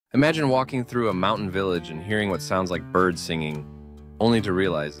Imagine walking through a mountain village and hearing what sounds like birds singing, only to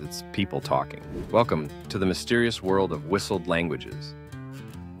realize it's people talking. Welcome to the mysterious world of whistled languages.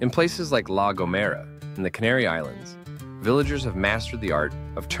 In places like La Gomera, in the Canary Islands, villagers have mastered the art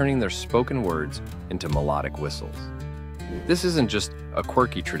of turning their spoken words into melodic whistles. This isn't just a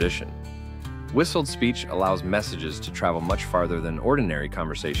quirky tradition. Whistled speech allows messages to travel much farther than ordinary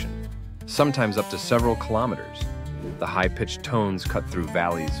conversation, sometimes up to several kilometers. The high-pitched tones cut through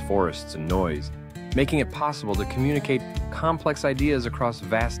valleys, forests, and noise, making it possible to communicate complex ideas across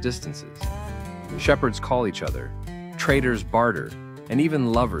vast distances. Shepherds call each other, traders barter, and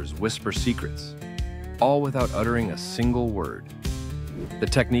even lovers whisper secrets, all without uttering a single word. The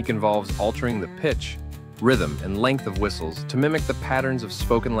technique involves altering the pitch, rhythm, and length of whistles to mimic the patterns of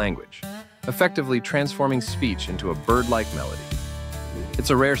spoken language, effectively transforming speech into a bird-like melody. It's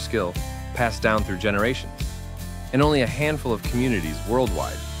a rare skill passed down through generations, and only a handful of communities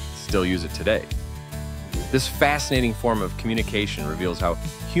worldwide still use it today. This fascinating form of communication reveals how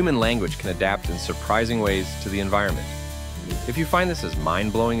human language can adapt in surprising ways to the environment. If you find this as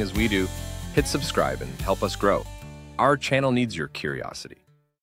mind-blowing as we do, hit subscribe and help us grow. Our channel needs your curiosity.